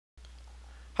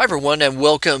Hi everyone, and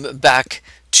welcome back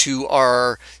to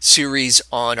our series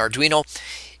on Arduino.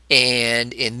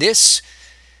 And in this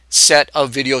set of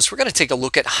videos, we're going to take a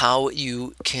look at how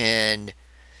you can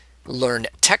learn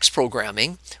text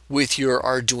programming with your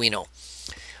Arduino.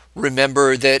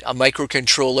 Remember that a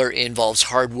microcontroller involves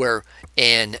hardware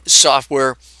and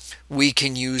software. We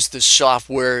can use the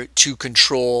software to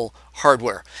control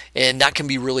hardware, and that can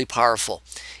be really powerful.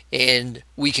 And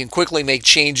we can quickly make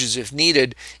changes if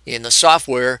needed in the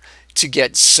software to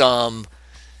get some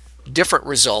different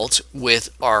results with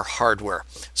our hardware.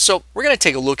 So we're going to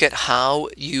take a look at how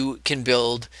you can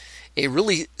build a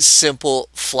really simple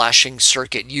flashing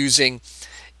circuit using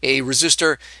a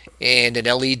resistor and an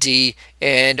LED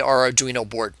and our Arduino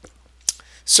board.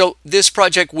 So this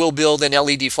project will build an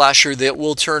LED flasher that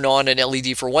will turn on an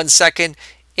LED for 1 second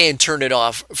and turn it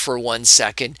off for 1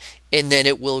 second, and then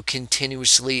it will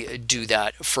continuously do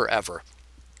that forever.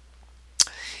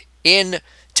 In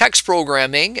text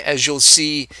programming, as you'll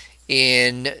see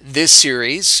in this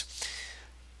series,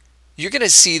 you're going to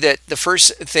see that the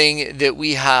first thing that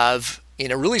we have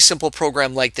in a really simple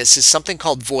program like this is something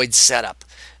called void setup.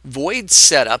 Void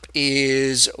setup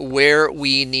is where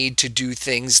we need to do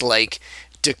things like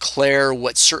declare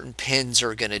what certain pins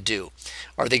are going to do.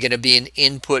 Are they going to be an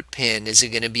input pin? Is it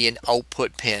going to be an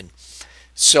output pin?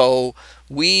 So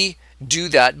we do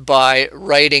that by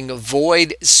writing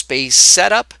void space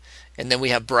setup, and then we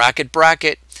have bracket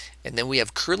bracket, and then we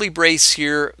have curly brace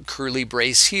here,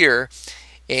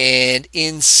 and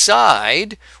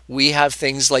inside we have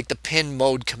things like the pin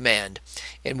mode command.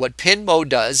 And what pin mode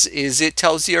does is it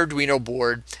tells the Arduino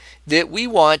board that we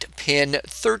want pin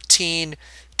 13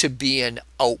 to be an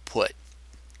output.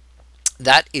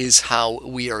 That is how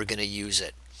we are going to use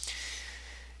it.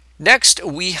 Next,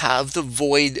 we have the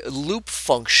void loop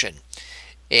function.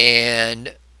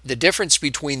 And the difference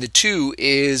between the two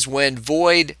is when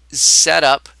void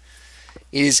setup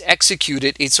is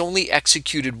executed, it's only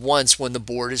executed once when the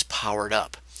board is powered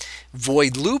up.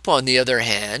 Void loop, on the other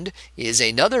hand, is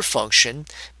another function,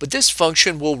 but this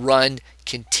function will run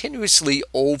continuously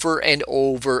over and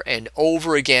over and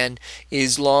over again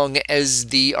as long as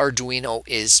the Arduino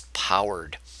is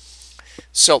powered.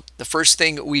 So the first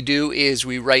thing we do is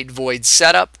we write void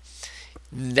setup.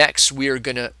 Next, we are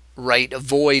going to write a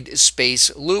void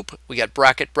space loop. We got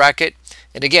bracket bracket,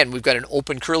 and again we've got an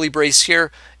open curly brace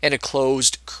here and a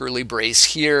closed curly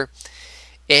brace here.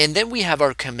 And then we have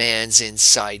our commands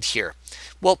inside here.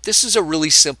 Well, this is a really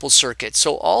simple circuit.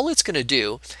 So all it's going to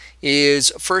do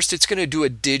is first it's going to do a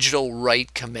digital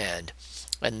write command.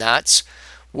 And that's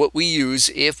what we use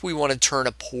if we want to turn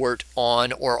a port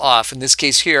on or off. In this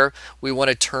case here, we want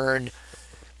to turn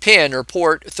pin or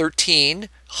port 13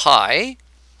 high.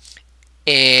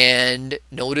 And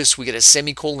notice we get a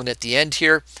semicolon at the end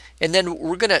here. And then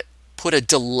we're going to put a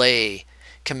delay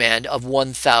command of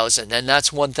 1000, and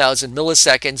that's 1000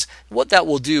 milliseconds. What that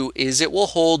will do is it will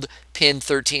hold pin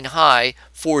 13 high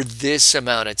for this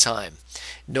amount of time.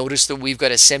 Notice that we've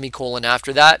got a semicolon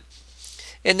after that,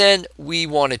 and then we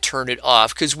want to turn it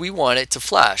off because we want it to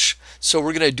flash. So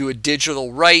we're going to do a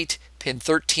digital write pin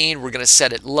 13. We're going to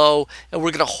set it low, and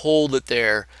we're going to hold it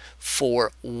there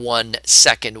for 1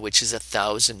 second, which is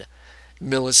 1000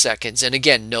 milliseconds. And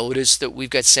again, notice that we've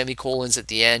got semicolons at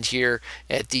the end here,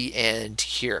 at the end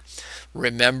here.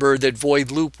 Remember that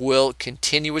void loop will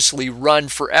continuously run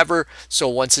forever, so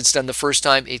once it's done the first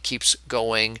time, it keeps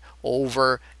going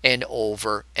over and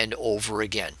over and over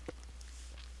again.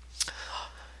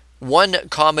 One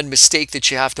common mistake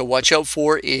that you have to watch out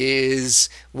for is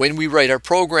when we write our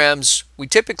programs, we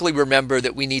typically remember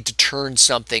that we need to turn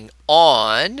something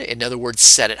on, in other words,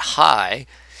 set it high.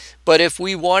 But if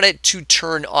we want it to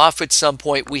turn off at some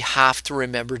point, we have to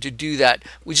remember to do that.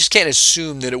 We just can't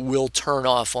assume that it will turn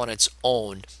off on its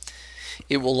own.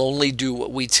 It will only do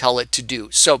what we tell it to do.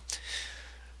 So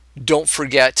don't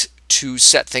forget to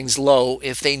set things low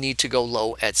if they need to go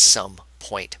low at some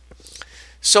point.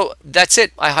 So that's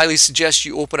it. I highly suggest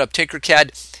you open up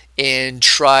Tinkercad and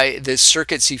try this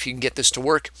circuit, see if you can get this to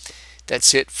work.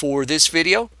 That's it for this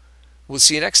video. We'll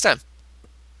see you next time.